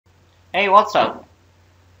Hey, what's up?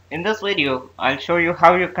 In this video, I'll show you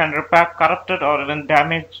how you can repair corrupted or even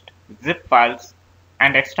damaged zip files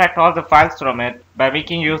and extract all the files from it by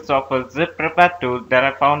making use of a zip repair tool that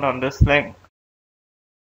I found on this link.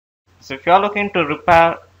 So if you're looking to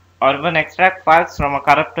repair or even extract files from a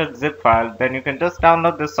corrupted zip file, then you can just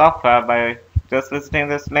download this software by just visiting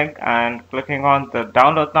this link and clicking on the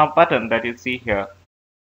download now button that you see here.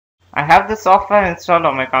 I have this software installed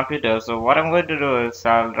on my computer, so what I'm going to do is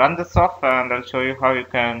I'll run the software and I'll show you how you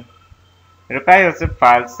can repair your zip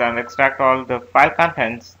files and extract all the file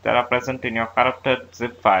contents that are present in your corrupted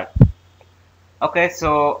zip file. Okay,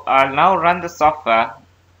 so I'll now run the software.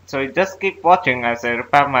 So you just keep watching as I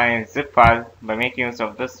repair my zip file by making use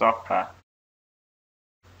of this software.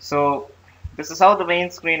 So this is how the main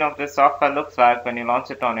screen of this software looks like when you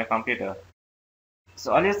launch it on your computer.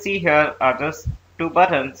 So all you see here are just two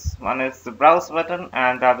buttons. One is the browse button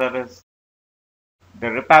and the other is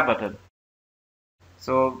the repair button.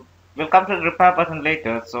 So we'll come to the repair button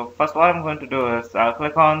later. So first what I'm going to do is I'll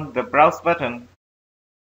click on the browse button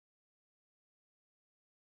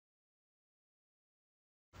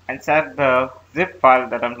and select the zip file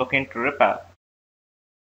that I'm looking to repair.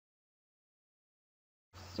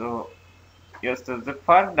 So here's the zip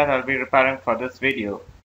file that I'll be repairing for this video.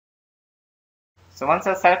 So once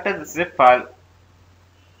I've selected the zip file,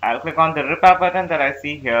 I'll click on the repair button that I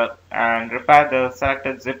see here and repair the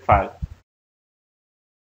selected zip file.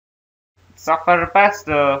 Software repairs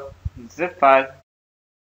the zip file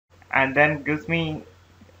and then gives me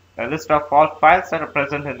a list of all files that are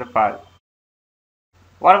present in the file.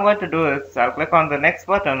 What I'm going to do is I'll click on the next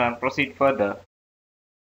button and proceed further.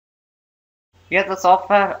 Here the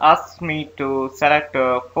software asks me to select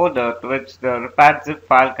a folder to which the repaired zip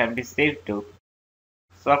file can be saved to.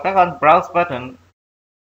 So I'll click on browse button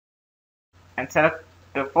and select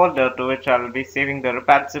the folder to which I'll be saving the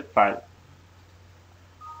repaired zip file.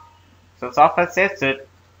 So software saves it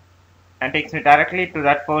and takes me directly to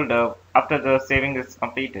that folder after the saving is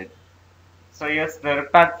completed. So here's the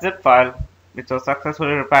repaired zip file which was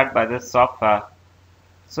successfully repaired by this software.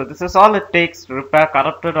 So this is all it takes to repair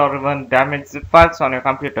corrupted or even damaged zip files on your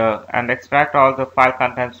computer and extract all the file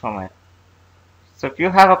contents from it. So if you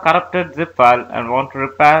have a corrupted zip file and want to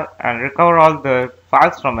repair and recover all the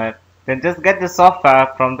files from it, then just get the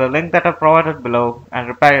software from the link that I provided below and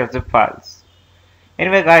repair your zip files.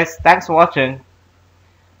 Anyway guys, thanks for watching.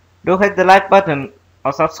 Do hit the like button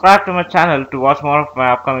or subscribe to my channel to watch more of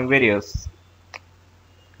my upcoming videos.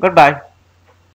 Goodbye.